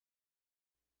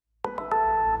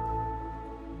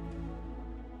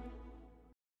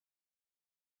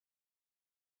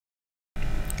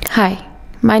Hi,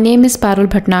 my name is Parul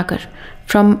Bhatnagar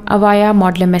from Avaya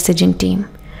Modeler Messaging team.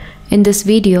 In this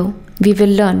video, we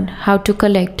will learn how to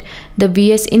collect the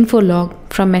Vsinfo log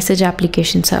from Message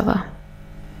Application Server.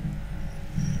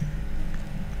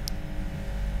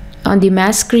 On the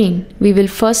mass screen, we will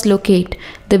first locate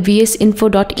the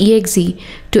vsinfo.exe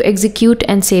to execute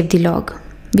and save the log.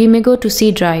 We may go to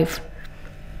C drive,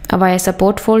 Avaya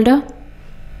support folder,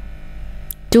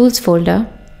 tools folder,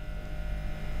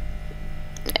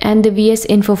 and the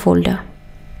Vsinfo folder.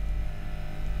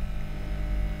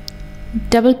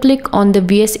 Double-click on the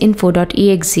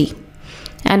vsinfo.exe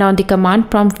and on the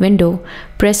command prompt window,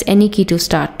 press any key to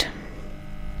start.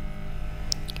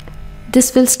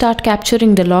 This will start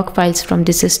capturing the log files from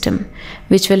the system,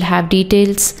 which will have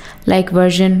details like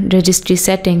version, registry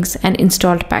settings, and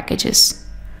installed packages.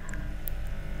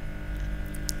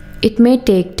 It may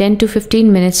take 10 to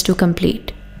 15 minutes to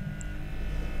complete.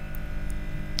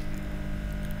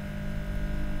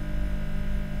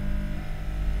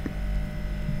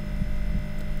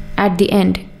 At the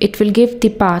end, it will give the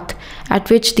path at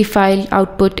which the file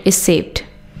output is saved.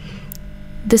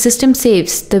 The system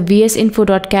saves the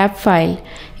vsinfo.cap file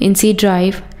in C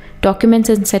drive, Documents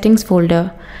and Settings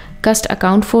folder, Cust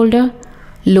account folder,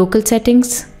 Local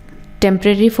Settings,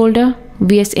 Temporary folder,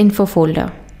 Vsinfo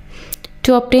folder.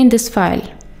 To obtain this file,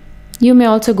 you may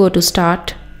also go to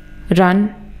Start,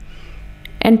 Run,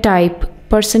 and type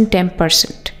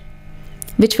 %temp%,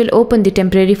 which will open the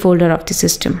temporary folder of the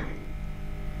system.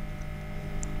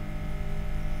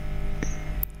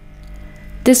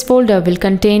 This folder will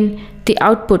contain the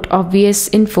output of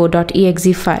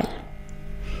vsinfo.exe file.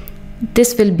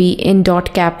 This will be in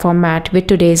 .cap format with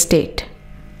today's date.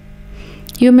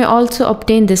 You may also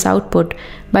obtain this output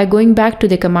by going back to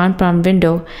the command prompt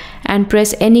window and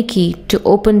press any key to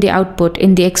open the output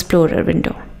in the Explorer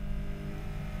window.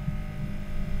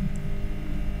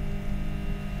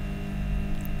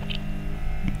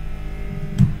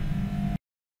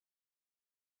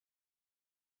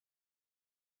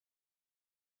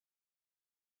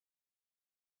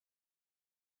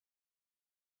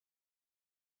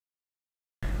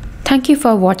 Thank you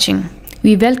for watching.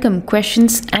 We welcome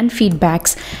questions and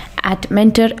feedbacks at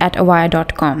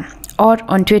mentor@avaya.com or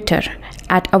on Twitter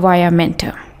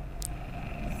 @AvayaMentor.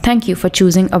 Thank you for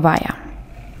choosing Avaya.